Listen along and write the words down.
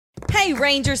Hey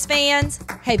Rangers fans,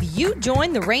 have you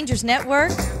joined the Rangers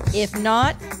Network? If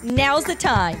not, now's the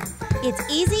time. It's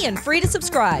easy and free to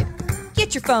subscribe.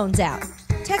 Get your phones out.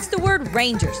 Text the word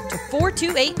Rangers to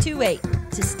 42828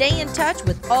 to stay in touch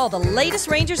with all the latest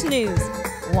Rangers news.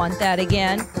 Want that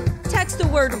again? Text the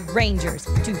word Rangers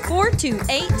to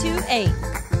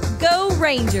 42828. Go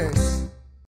Rangers!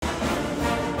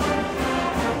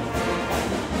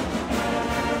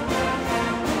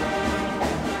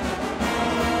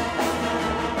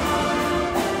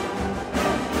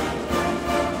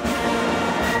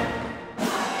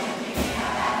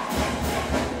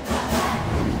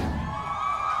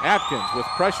 Atkins with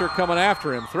pressure coming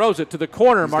after him, throws it to the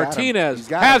corner. Martinez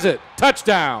has it.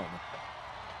 Touchdown.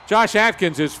 Josh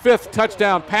Atkins, his 5th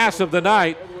touchdown pass of the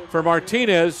night. For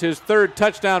Martinez, his 3rd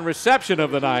touchdown reception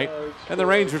of the night. And the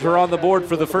Rangers are on the board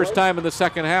for the first time in the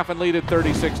second half and lead at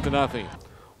 36-0.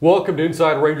 Welcome to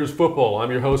Inside Rangers Football. I'm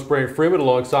your host, Brant Freeman.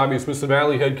 Alongside me, Smithson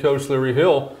Valley head coach Larry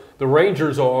Hill. The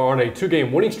Rangers are on a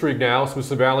 2-game winning streak now.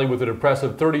 Smithson Valley with an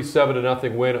impressive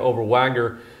 37-0 win over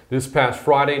Wagner this past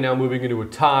Friday, now moving into a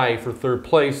tie for 3rd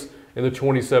place in the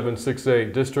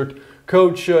 27-6A district.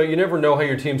 Coach, you never know how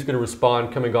your team's going to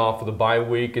respond coming off of the bye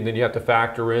week, and then you have to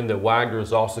factor in that Wagner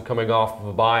is also coming off of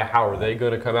a bye. How are they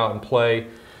going to come out and play?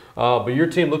 But your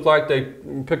team looked like they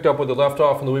picked up where they left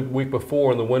off in the week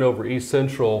before in the win over East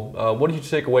Central. What did you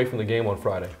take away from the game on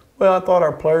Friday? Well, I thought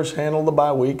our players handled the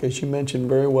bye week, as you mentioned,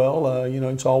 very well. You know,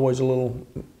 it's always a little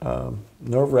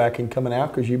nerve-wracking coming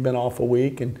out because you've been off a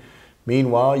week, and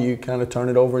meanwhile, you kind of turn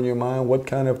it over in your mind. What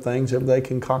kind of things have they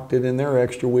concocted in their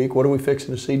extra week? What are we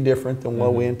fixing to see different than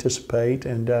what we anticipate?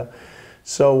 And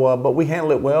but we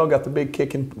handled it well. Got the big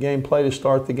kicking game play to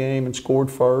start the game and scored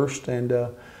first. And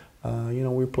you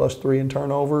know, we were +3 in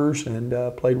turnovers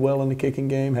and played well in the kicking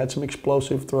game. Had some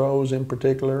explosive throws in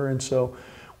particular, and so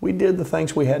we did the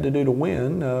things we had to do to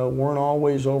win. Weren't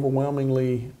always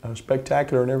overwhelmingly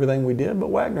spectacular in everything we did, but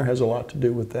Wagner has a lot to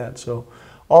do with that. So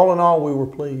all in all, we were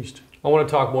pleased. I want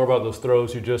to talk more about those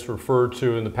throws you just referred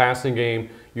to. In the passing game,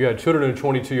 you had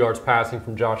 222 yards passing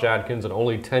from Josh Atkins and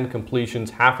only 10 completions,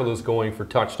 half of those going for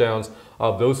touchdowns.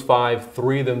 Of those 5,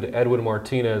 3 of them to Edwin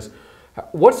Martinez.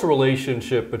 What's the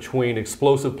relationship between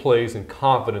explosive plays and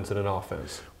confidence in an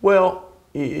offense? Well,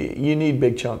 you need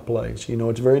big chunk plays. You know,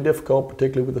 it's very difficult,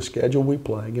 particularly with the schedule we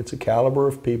play, against the caliber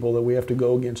of people that we have to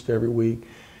go against every week.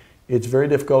 It's very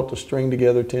difficult to string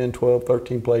together 10, 12,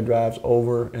 13 play drives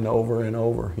over and over and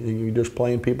over. You're just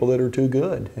playing people that are too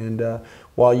good. And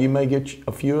while you may get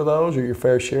a few of those or your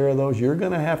fair share of those, you're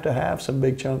going to have some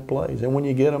big chunk plays. And when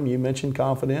you get them, you mentioned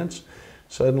confidence.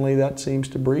 Suddenly that seems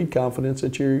to breed confidence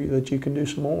that you can do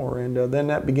some more. And then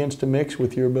that begins to mix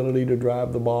with your ability to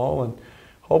drive the ball and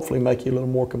hopefully make you a little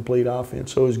more complete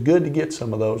offense. So it was good to get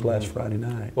some of those last Friday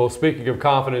night. Well, speaking of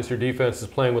confidence, your defense is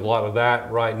playing with a lot of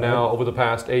that right now. Over the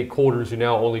past 8 quarters, you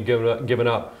now only given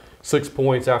up 6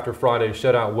 points after Friday's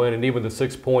shutout win, and even the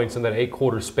 6 points in that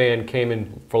 8-quarter span came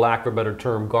in, for lack of a better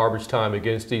term, garbage time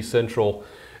against East Central.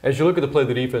 As you look at the play of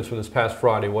the defense from this past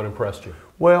Friday, what impressed you?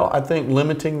 Well, I think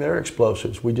limiting their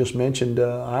explosives. We just mentioned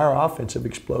our offensive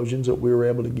explosions that we were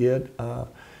able to get.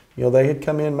 You know, they had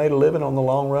come in, made a living on the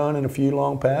long run and a few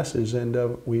long passes, and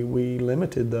we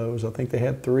limited those. I think they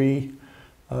had 3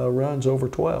 runs over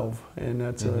 12, and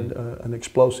that's an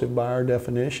explosive by our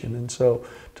definition. And so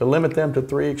to limit them to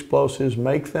 3 explosives,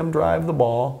 make them drive the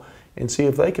ball, and see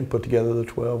if they can put together the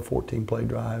 12, 14 play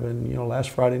drive. And, you know, last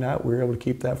Friday night we were able to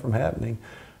keep that from happening.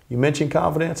 You mentioned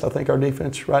confidence. I think our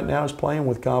defense right now is playing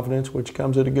with confidence, which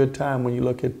comes at a good time when you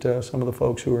look at some of the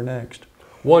folks who are next.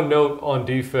 One note on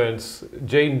defense,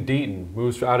 Jaden Deaton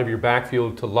moves out of your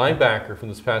backfield to linebacker from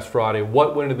this past Friday.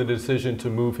 What went into the decision to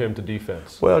move him to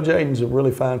defense? Well, Jaden's a really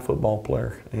fine football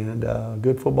player, and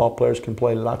good football players can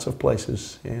play lots of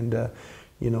places. And,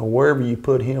 you know, wherever you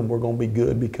put him, we're going to be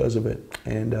good because of it.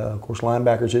 And, of course,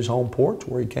 linebacker's his home port,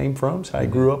 where he came from. It's how he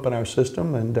grew up in our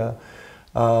system. And,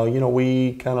 you know,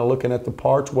 we kind of looking at the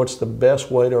parts, what's the best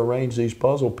way to arrange these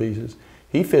puzzle pieces.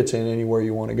 He fits in anywhere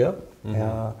you want to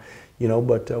go. You know,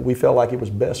 but we felt like it was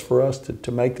best for us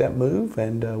to make that move,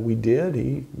 and we did.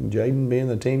 Jaden, being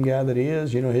the team guy that he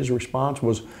is, you know, his response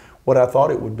was what I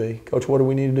thought it would be. Coach, what do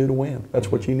we need to do to win?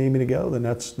 That's what you need me to go, then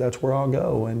that's where I'll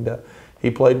go. And he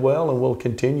played well and will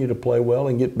continue to play well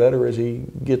and get better as he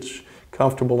gets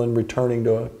comfortable in returning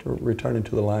to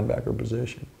the linebacker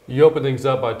position. You opened things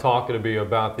up by talking to me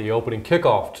about the opening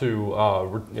kickoff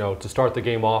to start the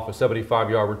game off, a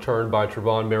 75-yard return by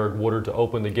Trevon Merrick-Woodard to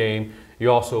open the game. You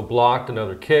also blocked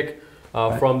another kick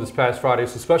from this past Friday.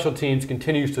 So special teams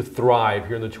continues to thrive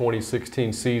here in the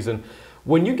 2016 season.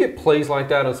 When you get plays like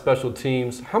that on special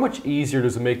teams, how much easier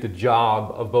does it make the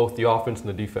job of both the offense and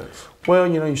the defense? Well,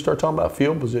 you start talking about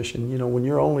field position. When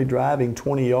you're only driving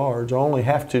 20 yards, or only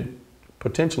have to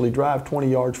potentially drive 20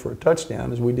 yards for a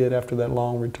touchdown, as we did after that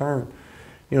long return,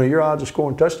 your odds of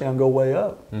scoring a touchdown go way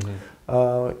up.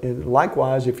 And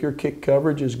likewise, if your kick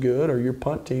coverage is good or your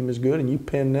punt team is good and you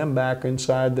pin them back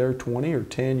inside their 20 or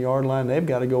 10-yard line, they've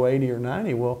got to go 80 or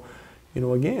 90. Well,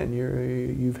 again,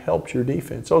 you've helped your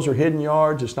defense. Those are hidden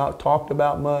yards. It's not talked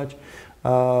about much,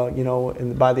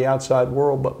 by the outside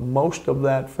world, but most of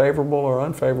that favorable or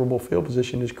unfavorable field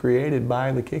position is created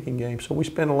by the kicking game. So we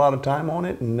spend a lot of time on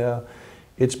it, and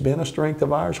it's been a strength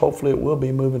of ours. Hopefully it will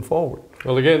be moving forward.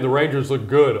 Well, again, the Rangers look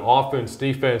good. Offense,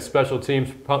 defense, special teams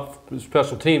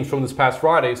from this past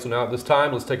Friday. So now at this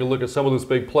time, let's take a look at some of those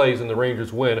big plays in the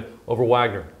Rangers win over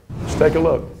Wagner. Let's take a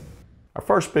look. Our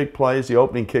first big play is the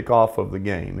opening kickoff of the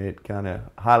game. It kind of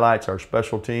highlights our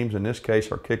special teams, in this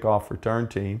case our kickoff return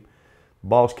team. The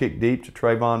ball's kicked deep to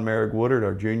Trayvon Merrick-Woodard,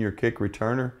 our junior kick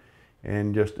returner,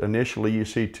 and just initially you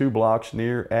see 2 blocks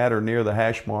at or near the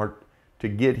hash mark to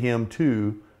get him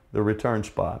to the return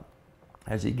spot.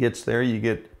 As he gets there, you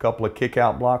get a couple of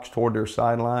kick-out blocks toward their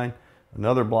sideline,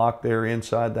 another block there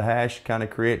inside the hash, kind of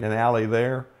creating an alley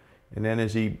there, and then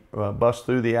as he busts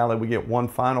through the alley, we get one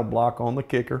final block on the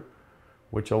kicker,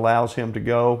 which allows him to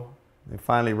go and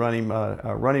finally run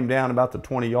him down about the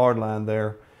 20-yard line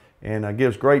there, and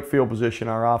gives great field position.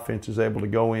 Our offense is able to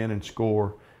go in and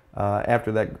score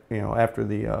after that.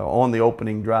 On the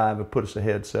opening drive, it put us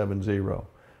ahead 7-0.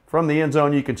 From the end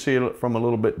zone, you can see it from a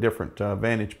little bit different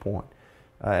vantage point.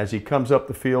 As he comes up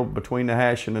the field between the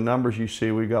hash and the numbers, you see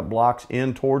we've got blocks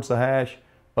in towards the hash,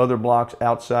 other blocks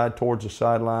outside towards the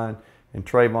sideline, and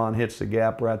Trayvon hits the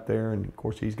gap right there. And of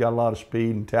course, he's got a lot of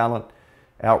speed and talent.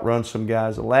 Outruns some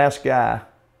guys. The last guy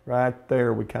right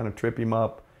there, we kind of trip him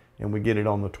up and we get it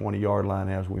on the 20-yard line,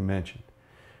 as we mentioned.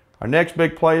 Our next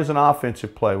big play is an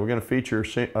offensive play. We're going to feature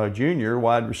junior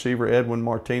wide receiver Edwin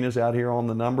Martinez out here on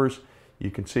the numbers.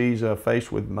 You can see he's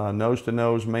faced with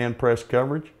nose-to-nose man press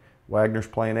coverage. Wagner's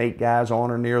playing 8 guys on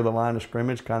or near the line of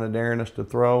scrimmage, kind of daring us to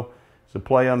throw. As the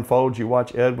play unfolds, you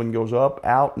watch Edwin goes up,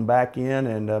 out, and back in,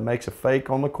 and makes a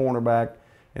fake on the cornerback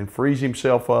and frees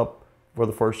himself up for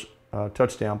the first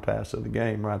touchdown pass of the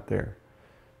game right there.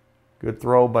 Good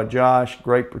throw by Josh,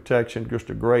 great protection,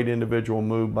 just a great individual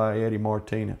move by Eddie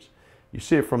Martinez. You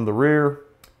see it from the rear,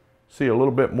 see a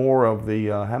little bit more of the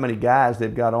how many guys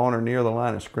they've got on or near the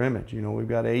line of scrimmage. We've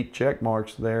got 8 check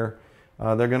marks there.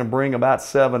 They're going to bring about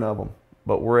 7 of them,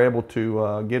 but we're able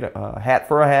to get a hat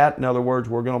for a hat. In other words,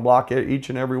 we're going to block each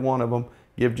and every one of them,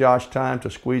 give Josh time to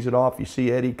squeeze it off. You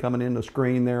see Eddie coming in the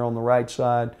screen there on the right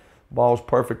side. Ball's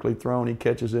perfectly thrown. He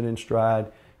catches it in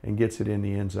stride and gets it in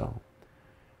the end zone.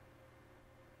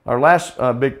 Our last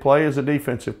big play is a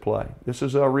defensive play. This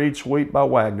is a read sweep by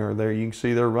Wagner. There you can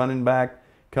see their running back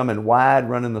coming wide,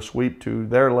 running the sweep to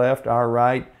their left, our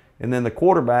right, and then the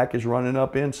quarterback is running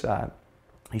up inside.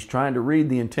 He's trying to read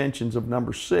the intentions of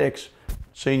number 6,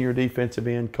 senior defensive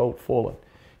end Colt Fullett.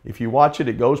 If you watch it,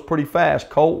 it goes pretty fast.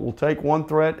 Colt will take one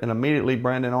threat, and immediately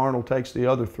Brandon Arnold takes the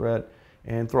other threat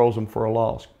and throws him for a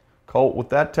loss. Colt with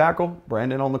that tackle,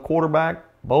 Brandon on the quarterback,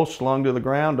 both slung to the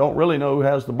ground. Don't really know who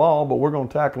has the ball, but we're going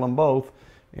to tackle them both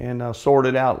and sort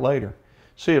it out later.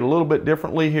 See it a little bit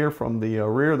differently here from the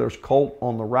rear. There's Colt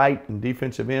on the right in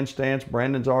defensive end stance.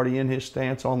 Brandon's already in his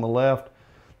stance on the left.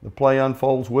 The play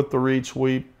unfolds with the read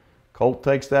sweep. Colt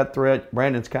takes that threat.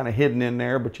 Brandon's kind of hidden in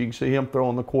there, but you can see him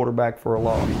throwing the quarterback for a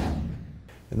loss.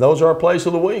 And those are our plays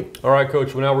of the week. All right,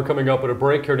 Coach. Well, now we're coming up at a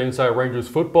break here at Inside Rangers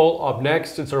Football. Up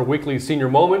next, it's our weekly senior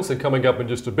moments, and coming up in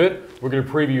just a bit, we're going to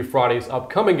preview Friday's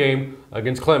upcoming game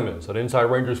against Clemens. At Inside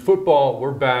Rangers Football,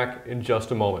 we're back in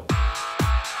just a moment.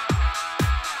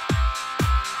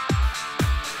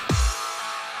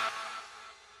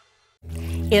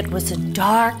 It was a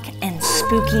dark and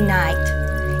spooky night.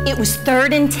 It was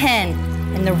 3rd and 10,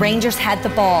 and the Rangers had the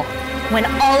ball, when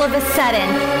all of a sudden,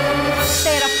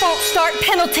 they had a false start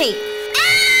penalty.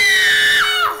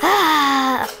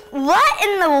 What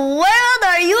in the world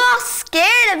are you all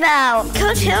scared about?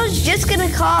 Coach Hill's just gonna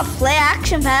call a play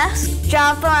action pass,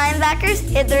 drop the linebackers,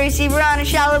 hit the receiver on a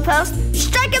shallow post,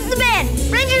 strike up the band.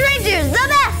 Rangers, the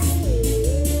best!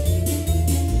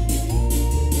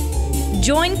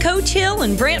 Join Coach Hill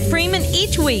and Brant Freeman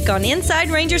each week on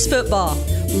Inside Rangers Football.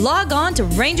 Log on to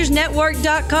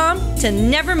RangersNetwork.com to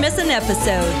never miss an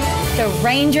episode. The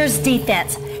Rangers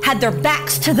defense had their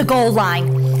backs to the goal line.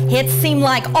 It seemed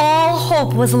like all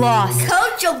hope was lost.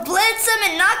 Coach will blitz them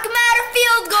and knock them out of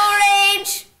field goal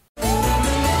range.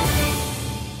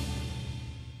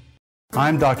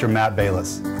 I'm Dr. Matt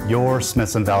Bayless, your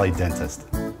Smithson Valley dentist.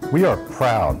 We are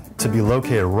proud to be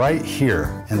located right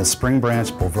here in the Spring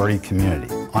Branch Bulverde community.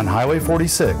 On Highway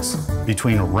 46,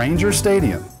 between Ranger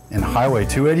Stadium and Highway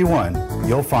 281,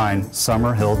 you'll find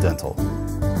Summer Hill Dental.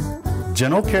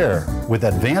 General care with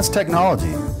advanced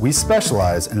technology, we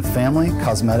specialize in family,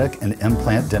 cosmetic, and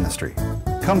implant dentistry.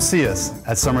 Come see us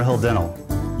at Summer Hill Dental,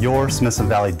 your Smithson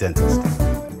Valley dentist.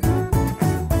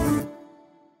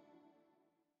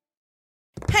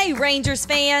 Hey Rangers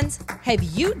fans, have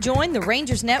you joined the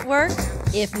Rangers Network?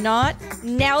 If not,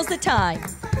 now's the time.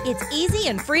 It's easy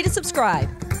and free to subscribe.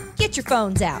 Get your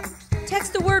phones out.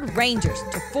 Text the word Rangers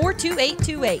to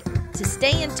 42828 to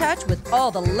stay in touch with all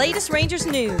the latest Rangers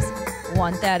news.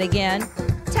 Want that again?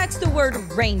 Text the word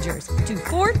Rangers to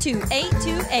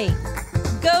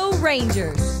 42828. Go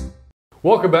Rangers!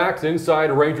 Welcome back to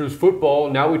Inside Rangers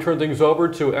Football. Now we turn things over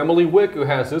to Emily Wick, who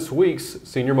has this week's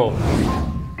Senior Moment.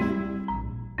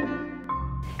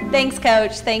 Thanks,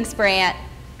 Coach. Thanks, Brant.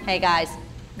 Hey, guys,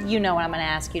 you know what I'm going to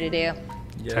ask you to do.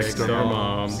 Text our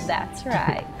moms. That's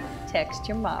right. Text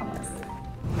your mamas.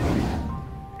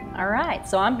 All right,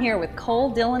 so I'm here with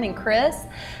Cole, Dylan, and Chris.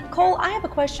 Cole, I have a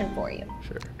question for you.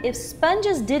 Sure. If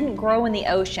sponges didn't grow in the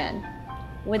ocean,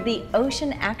 would the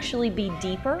ocean actually be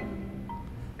deeper?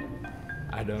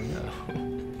 I don't know.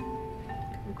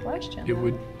 Good question. It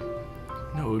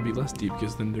would be less deep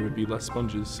because then there would be less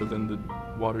sponges, so then the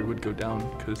water would go down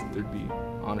because there'd be...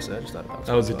 Honestly, I just thought about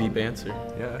that. Was a deep answer.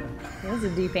 Yeah. That was a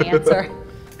deep answer.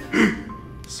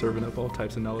 Serving up all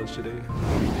types of knowledge today.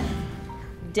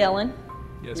 Dylan,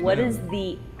 yes, what ma'am. is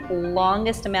the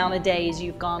longest amount of days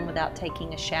you've gone without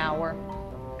taking a shower?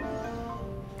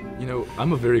 You know,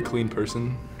 I'm a very clean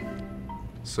person,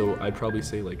 so I'd probably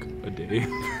say like a day.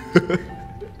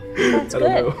 That's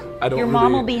good. I don't Your really,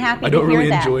 mom will be happy to hear that. I don't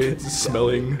really enjoy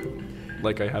smelling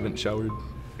like I haven't showered.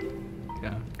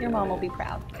 Yeah. Your mom will be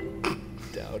proud.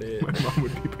 Doubt it. My mom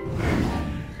would be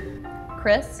proud.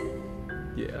 Chris?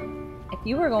 Yeah. If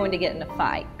you were going to get in a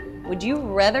fight, would you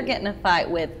rather get in a fight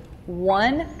with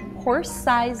one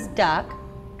horse-sized duck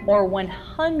or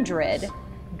 100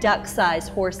 duck-sized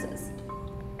horses?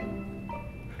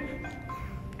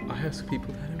 I ask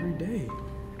people that every day.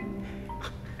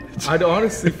 I'd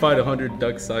honestly fight 100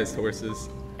 duck-sized horses.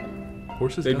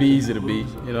 Horses? They'd be easy to beat.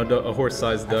 You know, a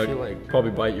horse-sized duck like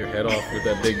probably bite your head off with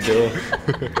that big bill.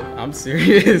 I'm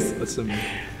serious. That's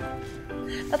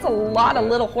a lot of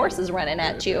little horses running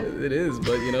at you. It is,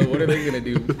 but you know, what are they gonna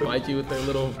do? Bite you with their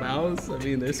little mouths? I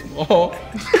mean, they're small.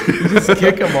 You just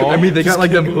kick them off. I mean, they got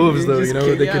like them hooves though, you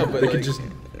know, they could just...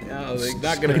 Yeah, they're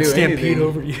not gonna do stampede anything.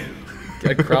 over you.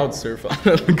 I'd crowd surf on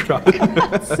them.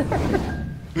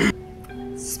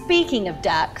 Speaking of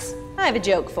ducks, I have a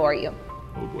joke for you.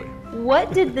 Oh boy.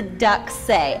 What did the duck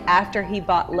say after he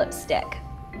bought lipstick?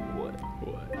 What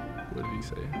did he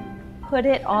say? Put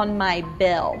it on my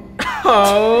bill.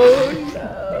 Oh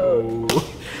no.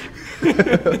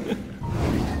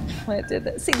 What did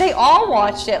that? See, they all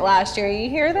watched it last year. You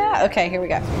hear that? Okay, here we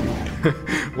go.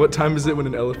 What time is it when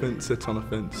an elephant sits on a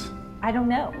fence? I don't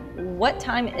know. What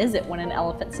time is it when an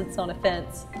elephant sits on a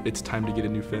fence? It's time to get a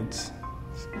new fence.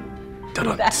 It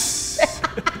would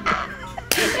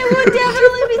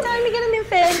definitely be time to get a new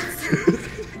fence.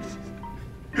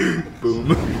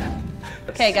 Boom.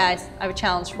 Okay, guys, I have a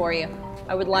challenge for you.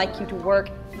 I would like you to work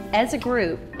as a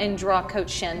group and draw Coach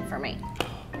Shen for me.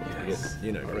 Yes,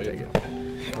 you know, right. Take it.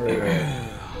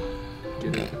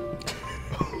 Get it.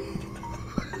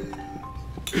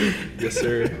 Yes,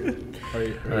 sir. All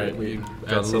right. We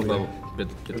add a little bubble.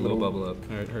 Get a little bubble up.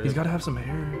 All right, hurry He's up. got to have some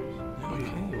hair.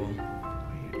 Okay, well,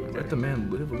 let the man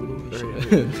live a little.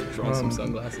 Draw some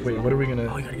sunglasses. Wait, what are we gonna?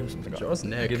 Oh, you gotta give him some. Draw his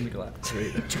neck. Give him the glass.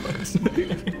 Wait.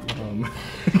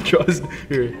 Draw his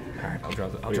here. Alright, I'll draw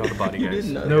the body, guys.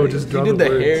 No, just draw the the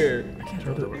words. hair. I can't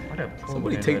draw the word.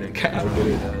 Somebody take the cap.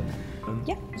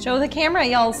 Yeah, show the camera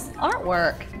y'all's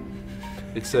artwork.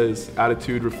 It says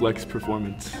attitude reflects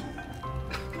performance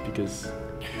because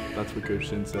that's what Coach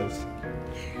Shin says.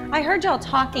 I heard y'all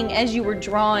talking as you were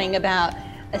drawing about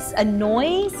a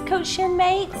noise Coach Shin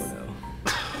makes.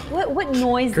 What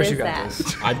noise Chris, is you got that?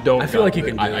 this. I don't. I feel like you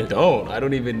can do I it. don't. I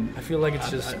don't even. I feel like it's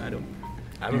just. I don't.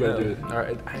 I don't know. Do it. All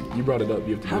right, you brought it up.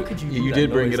 You have to do it. How could you? You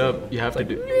did bring it up. You have to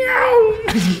do.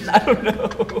 I don't know.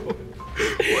 Do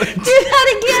that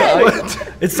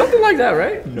again. It's something like that,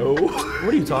 right? No. What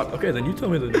are you talking? Okay, then you tell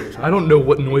me the noise. I don't know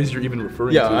what noise you're even referring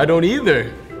to. Yeah, I don't either.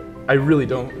 I really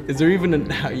don't. Is there even a?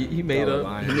 He made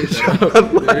up. He made that up.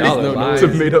 There is no noise.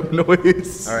 It's a made up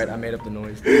noise. All right, I made up the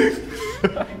noise.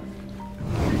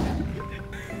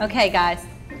 Okay, guys,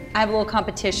 I have a little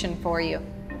competition for you.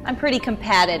 I'm pretty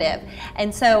competitive.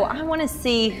 And so I want to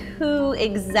see who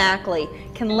exactly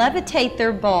can levitate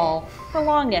their ball the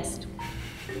longest.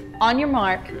 On your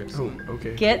mark, Oh,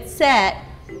 okay. get set,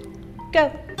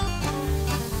 go.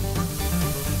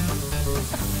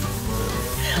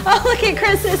 Oh, look at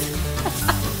Chris's.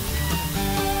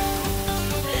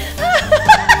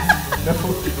 No.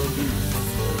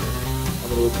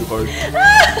 I'm a little too hard.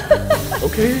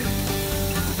 Okay.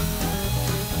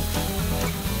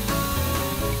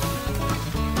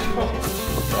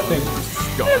 I think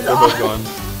it's gone. They're both gone.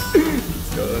 It's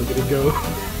gone. I'm gonna go.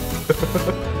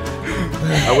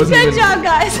 I wasn't Good even, job,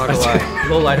 guys. Not gonna lie, a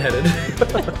little lightheaded.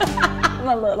 I'm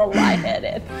a little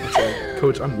lightheaded.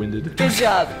 Coach, I'm winded. Good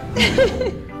job.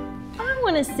 I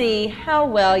want to see how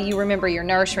well you remember your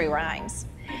nursery rhymes.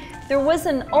 There was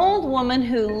an old woman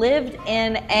who lived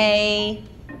in a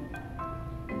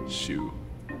Shoe.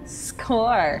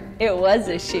 score. It was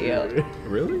a shoe.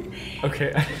 Really?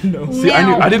 Okay, I didn't know. See,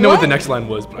 Now, I didn't know what the next line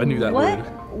was, but I knew that word.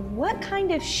 What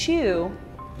kind of shoe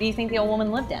do you think the old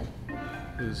woman lived in?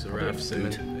 It was a Raf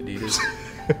Simons Adidas.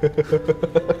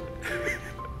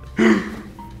 I'm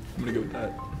gonna go with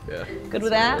that. Yeah. Good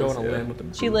with that? Go on a limb with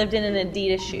them. She lived in an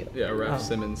Adidas shoe. Yeah, Raf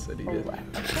Simons Adidas.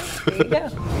 Okay, there you go.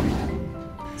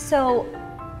 So,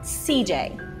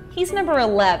 CJ, he's number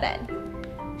 11.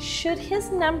 Should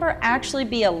his number actually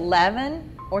be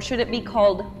 11, or should it be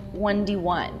called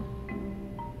 1D1?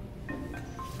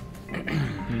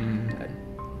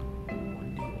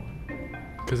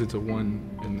 Because it's a 1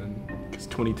 and then it's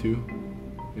 22,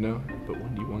 you know? But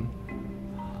 1D1.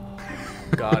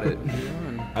 Got it.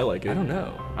 I like it. I don't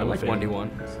know. I I'm a like fan. 1D1.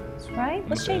 Right?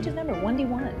 Let's change his number.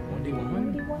 1D1.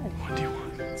 1D1. 1D1.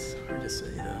 1D1. It's hard to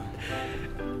say though.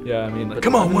 Yeah, I mean, Like,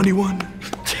 come on, 1D1.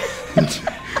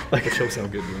 Like it should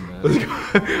sound good doing that.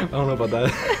 I don't know about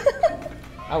that.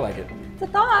 I like it. It's a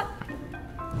thought.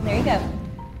 There you go.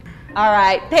 All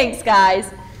right. Thanks,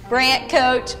 guys. Brant,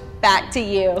 coach, back to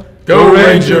you. Go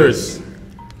Rangers!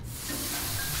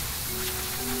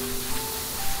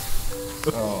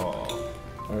 Oh.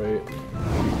 All right.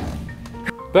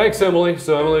 Thanks, Emily.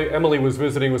 So Emily was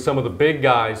visiting with some of the big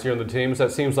guys here on the teams.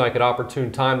 That seems like an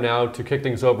opportune time now to kick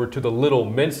things over to the Little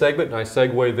Men segment. Nice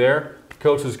segue there.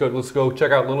 Coach, let's go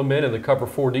check out Little Men and the cover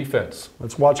 4 defense.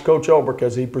 Let's watch Coach Olbrich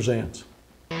as he presents.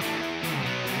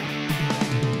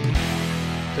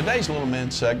 Today's Little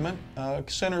Men segment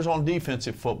centers on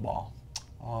defensive football.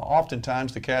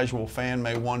 Oftentimes the casual fan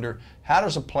may wonder, how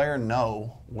does a player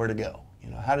know where to go?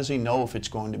 You know, how does he know if it's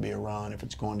going to be a run, if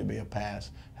it's going to be a pass?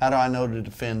 How do I know to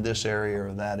defend this area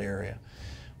or that area?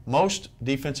 Most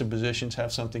defensive positions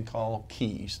have something called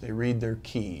keys. They read their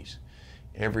keys.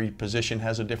 Every position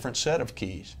has a different set of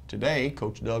keys. Today,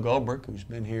 Coach Doug Olbrich, who's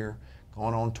been here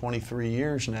going on 23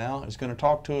 years now, is going to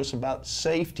talk to us about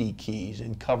safety keys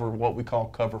in what we call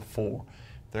cover 4.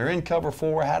 If they're in cover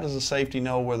 4, how does the safety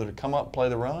know whether to come up, play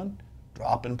the run,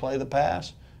 drop and play the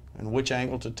pass, and which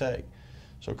angle to take?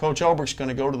 So Coach Olbrich's going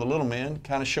to go to the little men,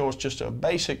 kind of show us just a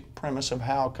basic premise of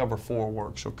how cover 4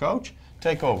 works. So Coach,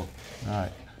 take over. All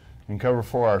right. In cover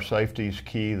 4, our safeties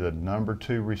key the number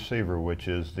 2 receiver, which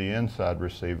is the inside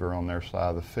receiver on their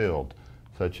side of the field,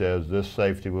 such as this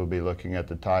safety will be looking at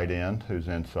the tight end who's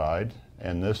inside,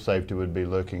 and this safety would be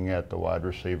looking at the wide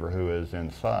receiver who is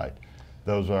inside.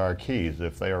 Those are our keys.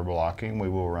 If they are blocking, we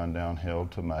will run downhill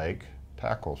to make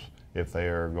tackles. If they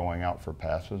are going out for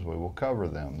passes, we will cover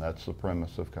them. That's the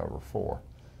premise of cover 4.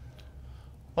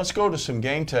 Let's go to some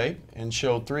game tape and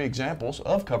show 3 examples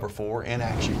of cover 4 in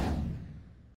action.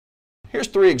 Here's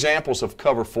 3 examples of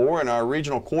cover 4 in our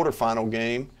regional quarterfinal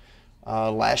game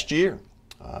last year.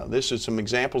 This is some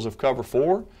examples of cover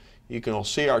 4. You can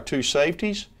see our 2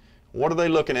 safeties. What are they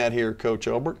looking at here, Coach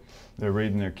Olbrich? They're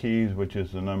reading their keys, which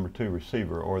is the number 2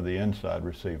 receiver or the inside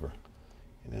receiver.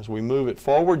 And as we move it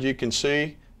forward, you can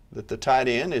see that the tight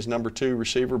end is number 2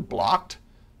 receiver blocked.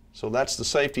 So that's the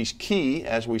safety's key,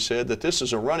 as we said, that this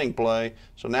is a running play.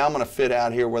 So now I'm going to fit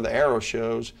out here where the arrow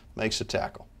shows, makes a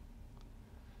tackle.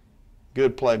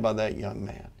 Good play by that young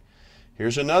man.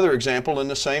 Here's another example in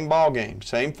the same ball game.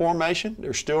 Same formation.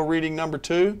 They're still reading number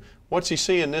 2. What's he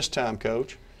seeing this time,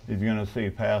 Coach? He's going to see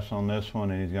a pass on this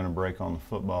one, and he's going to break on the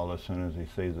football as soon as he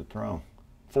sees it thrown.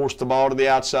 Force the ball to the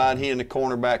outside. He and the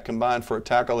cornerback combine for a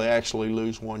tackle. They actually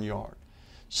lose 1 yard.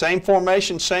 Same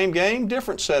formation, same game,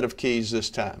 different set of keys this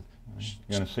time.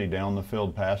 You're going to see down the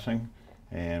field passing,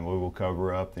 and we will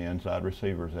cover up the inside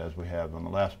receivers as we have on the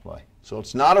last play. So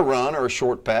it's not a run or a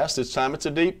short pass. This time it's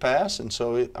a deep pass, and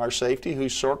so our safety,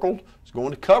 who's circled, is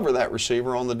going to cover that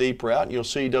receiver on the deep route. And you'll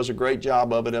see he does a great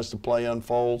job of it as the play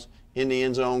unfolds. In the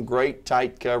end zone, great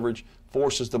tight coverage,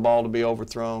 forces the ball to be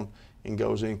overthrown, and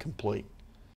goes incomplete.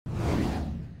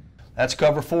 That's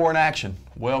cover 4 in action.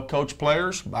 Well-coached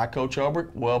players by Coach Ulbrich,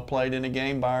 well played in the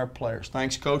game by our players.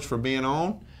 Thanks, Coach, for being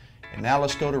on. And now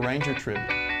let's go to Ranger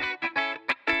Trivia.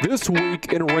 This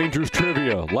week in Rangers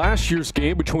Trivia, last year's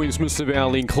game between Smithson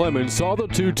Valley and Clemens saw the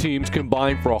two teams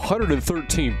combine for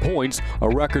 113 points, a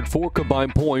record for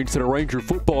combined points in a Ranger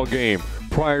football game.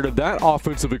 Prior to that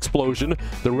offensive explosion,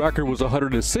 the record was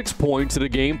 106 points in a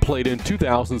game played in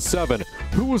 2007.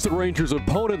 Who was the Rangers'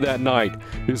 opponent that night?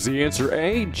 Is the answer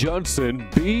A, Judson,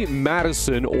 B,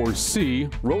 Madison, or C,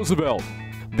 Roosevelt?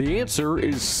 The answer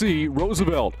is C,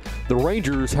 Roosevelt. The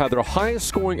Rangers had their highest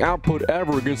scoring output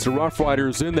ever against the Rough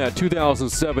Riders in that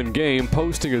 2007 game,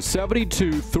 posting a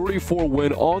 72-34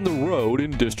 win on the road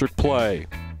in district play.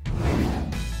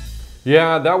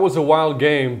 Yeah, that was a wild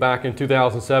game back in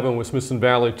 2007 when Smithson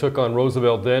Valley took on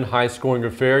Roosevelt then. High-scoring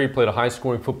affair. You played a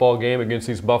high-scoring football game against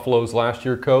these Buffaloes last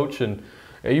year, Coach, and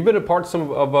you've been a part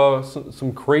of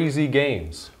some crazy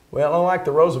games. Well, I like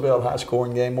the Roosevelt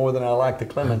high-scoring game more than I like the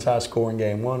Clemens high-scoring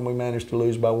game. One, we managed to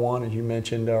lose by 1, as you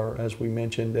mentioned, or as we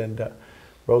mentioned, and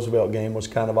Roosevelt game was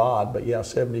kind of odd. But yeah,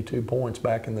 72 points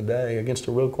back in the day against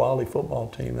a real quality football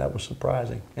team. That was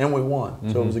surprising, and we won,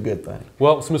 so it was a good thing.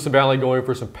 Well, Smithson Valley going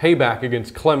for some payback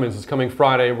against Clemens. It's coming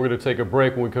Friday. We're going to take a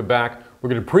break. When we come back, we're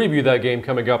going to preview that game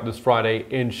coming up this Friday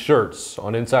in Shirts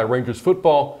on Inside Rangers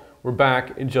Football. We're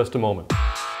back in just a moment.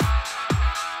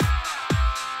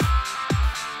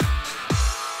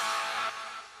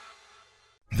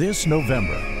 This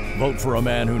November, vote for a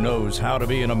man who knows how to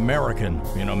be an American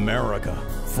in America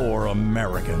for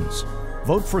Americans.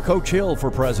 Vote for Coach Hill for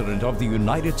President of the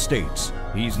United States.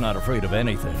 He's not afraid of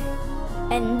anything.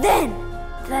 And then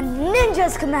the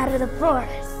ninjas come out of the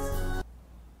forest.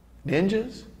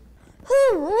 Ninjas?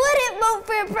 Who wouldn't vote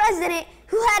for a president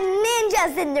who had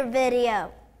ninjas in their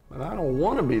video? But I don't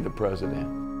want to be the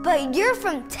president. But you're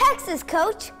from Texas,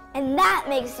 Coach, and that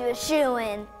makes you a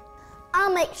shoo-in.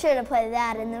 I'll make sure to put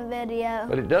that in the video.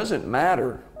 But it doesn't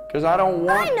matter, because I don't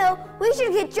want... I know! We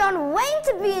should get John Wayne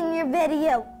to be in your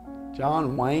video.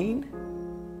 John Wayne?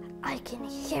 I can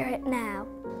hear it now.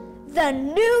 The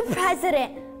new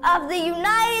president of the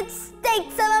United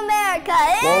States of America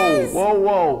is... Whoa, whoa,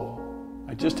 whoa.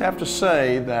 I just have to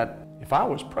say that if I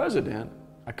was president,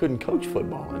 I couldn't coach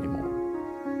football anymore.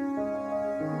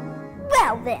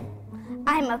 Well then,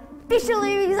 I'm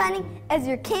officially resigning as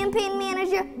your campaign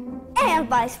manager and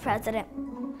vice president.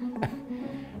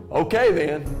 Okay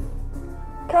then.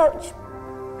 Coach,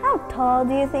 how tall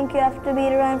do you think you have to be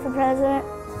to run for president?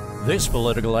 This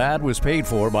political ad was paid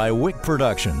for by Wick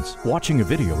Productions. Watching a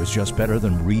video is just better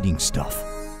than reading stuff.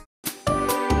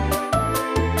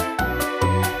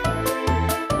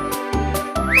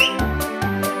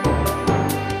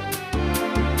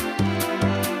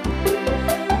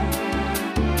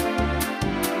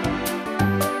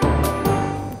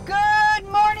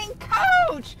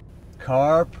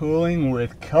 Carpooling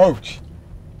with Coach.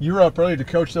 You're up early to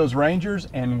coach those Rangers,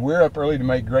 and we're up early to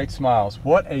make great smiles.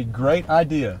 What a great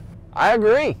idea. I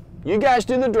agree. You guys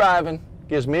do the driving.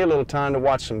 Gives me a little time to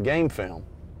watch some game film.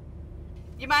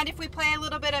 You mind if we play a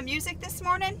little bit of music this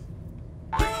morning?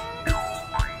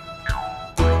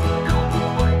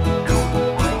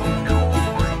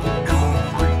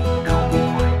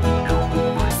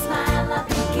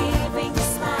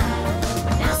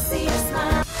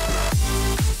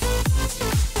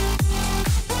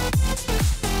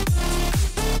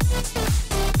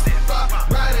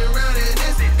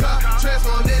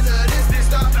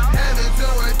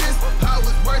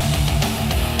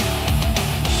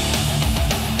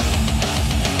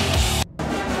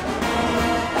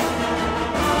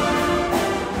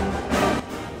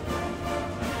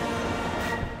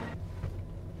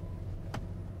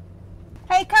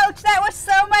 Hey, Coach, that was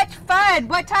so much fun.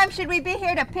 What time should we be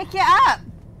here to pick you up?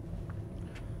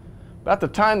 About the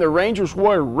time the Rangers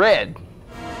wore red.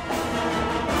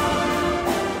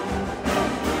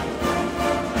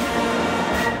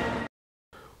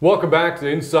 Welcome back to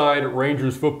Inside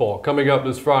Rangers Football. Coming up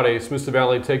this Friday, Smithson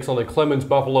Valley takes on the Clemens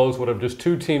Buffaloes, one of just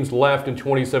 2 teams left in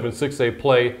 27 6A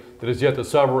play that has yet to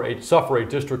suffer a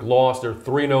district loss. They're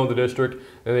 3-0 in the district,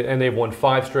 and they've won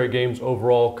 5 straight games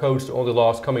overall. Coach, only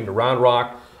loss coming to Round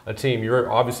Rock, a team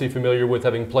you're obviously familiar with,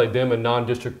 having played them in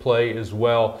non-district play as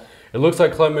well. It looks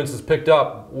like Clemens has picked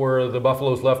up where the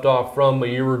Buffaloes left off from a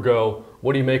year ago.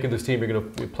 What do you make of this team you're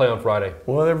going to play on Friday?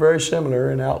 Well, they're very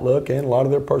similar in outlook, and a lot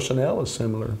of their personnel is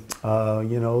similar.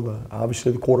 You know,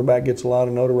 obviously the quarterback gets a lot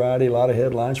of notoriety, a lot of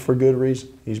headlines for good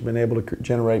reason. He's been able to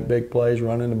generate big plays,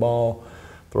 running the ball,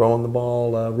 throwing the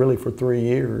ball really for 3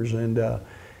 years, and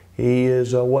he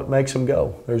is what makes them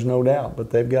go. There's no doubt.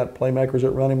 But they've got playmakers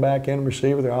at running back and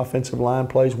receiver. Their offensive line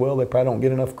plays well. They probably don't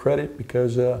get enough credit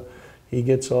because he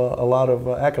gets a lot of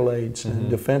accolades. And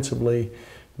defensively,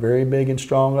 very big and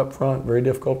strong up front, very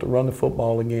difficult to run the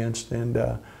football against.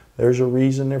 And there's a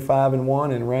reason they're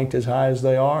 5-1 and ranked as high as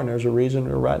they are, and there's a reason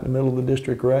they're right in the middle of the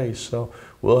district race. So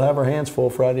we'll have our hands full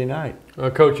Friday night.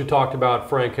 Coach, you talked about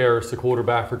Frank Harris, the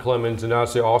quarterback for Clemens, and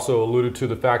also alluded to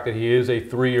the fact that he is a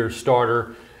 3-year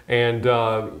starter. And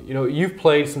you know, you've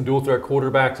played some dual threat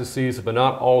quarterbacks this season, but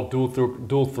not all dual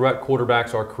threat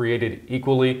quarterbacks are created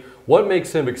equally. What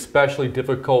makes him especially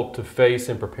difficult to face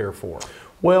and prepare for?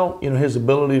 Well, you know, his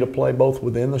ability to play both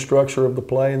within the structure of the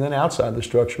play and then outside the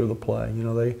structure of the play. You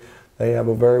know, they have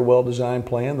a very well-designed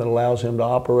plan that allows him to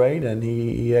operate, and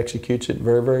he executes it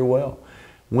very, very well.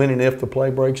 When and if the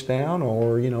play breaks down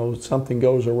or, you know, something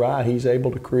goes awry, he's able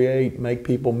to create, make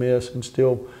people miss, and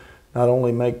still not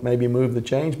only maybe move the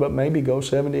chains, but maybe go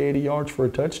 70, 80 yards for a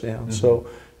touchdown. So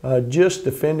just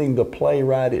defending the play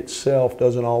right itself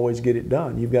doesn't always get it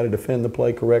done. You've got to defend the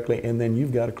play correctly, and then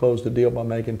you've got to close the deal by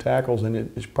making tackles, and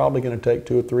it's probably going to take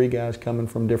 2 or 3 guys coming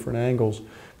from different angles.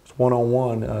 It's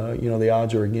one-on-one, you know, the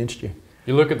odds are against you.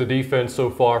 You look at the defense so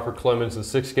far for Clemens. In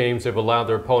 6 games, they've allowed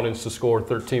their opponents to score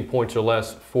 13 points or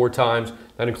less 4 times.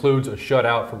 That includes a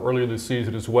shutout from earlier this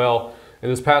season as well.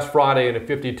 And this past Friday, in a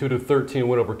 52-13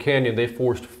 win over Canyon, they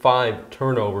forced 5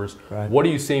 turnovers. Right. What are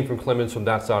you seeing from Clemens from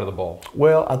that side of the ball?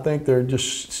 Well, I think they're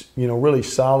just, you know, really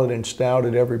solid and stout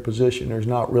at every position. There's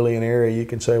not really an area you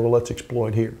can say, well, let's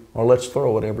exploit here, or let's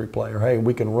throw at every play, or hey,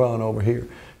 we can run over here.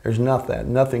 There's not that,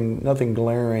 nothing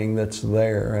glaring that's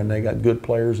there, and they got good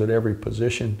players at every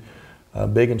position,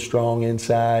 big and strong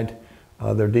inside.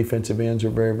 Their defensive ends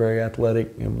are very, very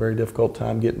athletic and very difficult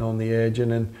time getting on the edge,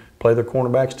 and then play their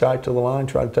cornerbacks tight to the line,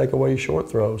 try to take away your short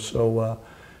throws. So,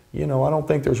 you know, I don't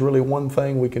think there's really one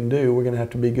thing we can do. We're going to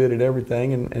have to be good at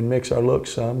everything and mix our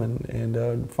looks some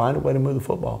and find a way to move the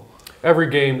football. Every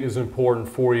game is important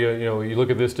for you. You know, you look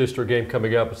at this district game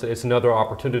coming up, it's another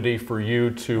opportunity for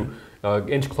you to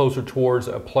inch closer towards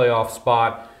a playoff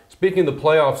spot. Speaking of the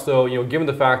playoffs, though, you know, given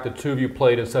the fact that 2 of you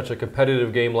played in such a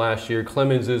competitive game last year,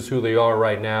 Clemens is who they are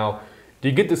right now. Do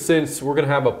you get the sense we're going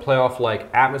to have a playoff-like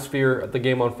atmosphere at the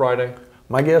game on Friday?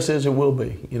 My guess is it will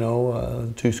be. You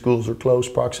know, 2 schools are close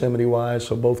proximity-wise,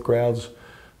 so both crowds,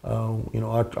 you know,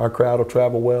 our crowd will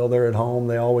travel well. They're at home.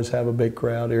 They always have a big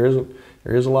crowd. There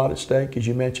is a lot at stake, as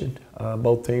you mentioned.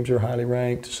 Both teams are highly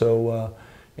ranked, so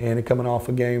and coming off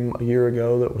a game a year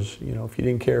ago that was, you know, if you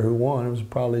didn't care who won, it was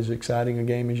probably as exciting a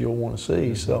game as you'll want to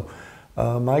see. So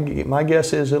my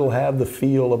guess is it'll have the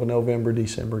feel of a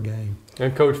November-December game.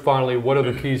 And Coach, finally, what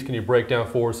other keys can you break down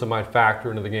for us that might factor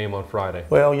into the game on Friday?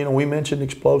 Well, you know, we mentioned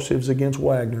explosives against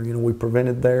Wagner. You know, we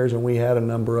prevented theirs and we had a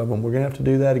number of them. We're going to have to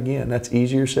do that again. That's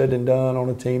easier said than done on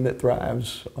a team that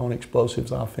thrives on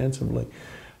explosives offensively.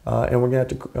 And we're going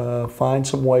to have to find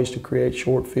some ways to create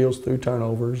short fields through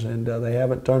turnovers, and they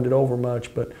haven't turned it over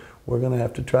much, but we're going to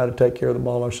have to try to take care of the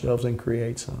ball ourselves and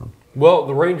create some. Well,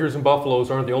 the Rangers and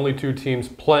Buffaloes aren't the only 2 teams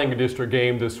playing a district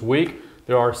game this week.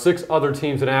 There are 6 other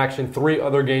teams in action, 3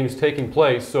 other games taking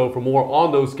place. So for more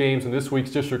on those games in this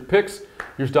week's district picks,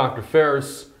 here's Dr.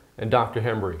 Ferris and Dr.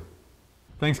 Hembry.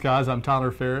 Thanks, guys. I'm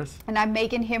Tyler Ferris. And I'm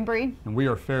Megan Hembry. And we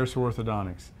are Ferris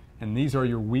Orthodontics. And these are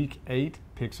your Week 8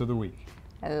 picks of the week.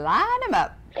 Line them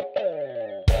up.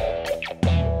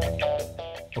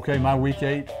 Okay, my Week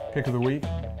 8 pick of the week,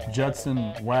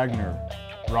 Judson, Wagner,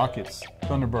 Rockets,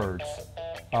 Thunderbirds.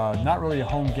 Not really a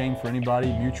home game for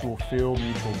anybody, mutual field,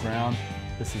 mutual ground.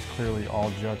 This is clearly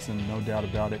all Judson, no doubt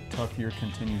about it. Tough year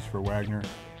continues for Wagner.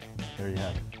 There you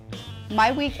have it.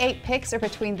 My Week 8 picks are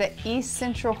between the East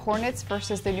Central Hornets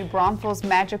versus the New Braunfels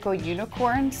Magical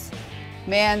Unicorns.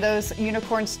 Man, those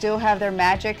unicorns still have their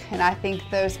magic, and I think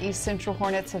those East Central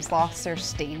Hornets have lost their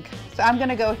sting. So I'm going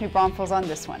to go with New Braunfels on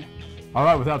this one. All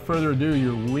right, without further ado,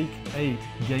 your Week 8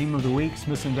 game of the week,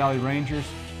 Smithson Valley Rangers,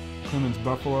 Clemens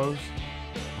Buffaloes.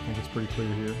 I think it's pretty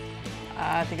clear here.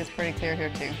 I think it's pretty clear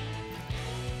here, too.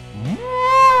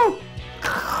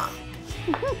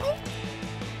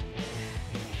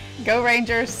 Go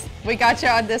Rangers. We got you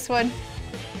on this one.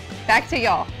 Back to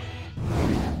y'all.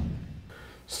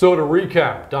 So to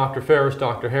recap, Dr. Ferris,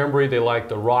 Dr. Hembry, they like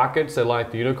the Rockets, they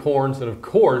like the Unicorns, and of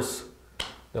course,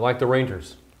 they like the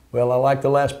Rangers. Well, I like the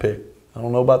last pick. I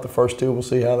don't know about the first 2. We'll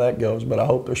see how that goes, but I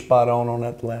hope they're spot on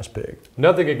that last pick.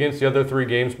 Nothing against the other 3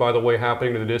 games, by the way,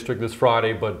 happening to the district this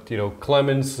Friday, but, you know,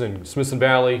 Clemens and Smithson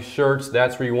Valley, Shirts,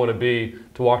 that's where you want to be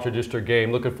to watch a district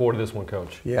game. Looking forward to this one,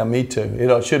 Coach. Yeah, me too.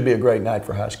 It should be a great night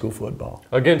for high school football.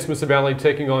 Again, Smithson Valley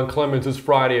taking on Clemens this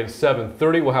Friday at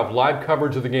 7:30. We'll have live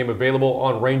coverage of the game available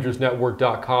on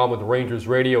RangersNetwork.com with Rangers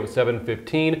Radio at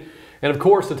 7:15. And of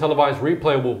course, the televised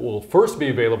replay will first be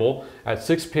available at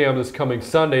 6 p.m. this coming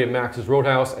Sunday at Max's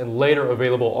Roadhouse and later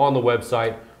available on the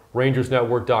website,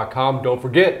 rangersnetwork.com. Don't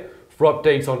forget, for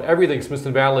updates on everything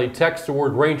Smithson Valley, text the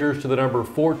word Rangers to the number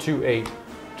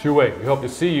 42828. We hope to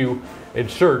see you in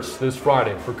church this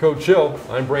Friday. For Coach Hill,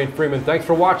 I'm Brant Freeman. Thanks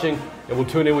for watching, and we'll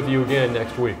tune in with you again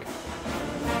next week.